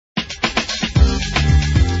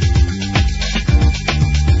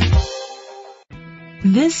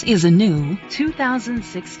This is a new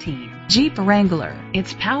 2016 Jeep Wrangler.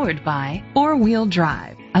 It's powered by four-wheel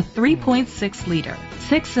drive, a 3.6-liter,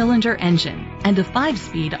 six-cylinder engine, and a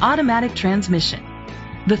 5-speed automatic transmission.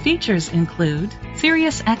 The features include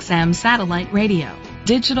Sirius XM satellite radio,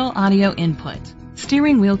 digital audio input,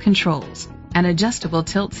 steering wheel controls, an adjustable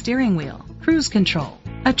tilt steering wheel, cruise control,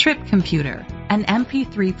 a trip computer, an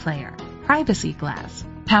MP3 player, privacy glass,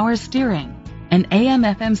 power steering, an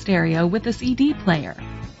AM/FM stereo with a CD player.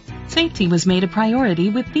 Safety was made a priority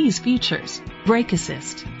with these features: brake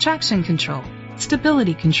assist, traction control,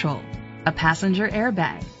 stability control, a passenger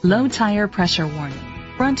airbag, low tire pressure warning,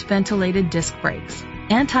 front ventilated disc brakes,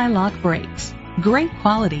 anti-lock brakes. Great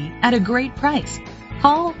quality at a great price.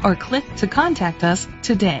 Call or click to contact us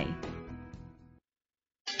today.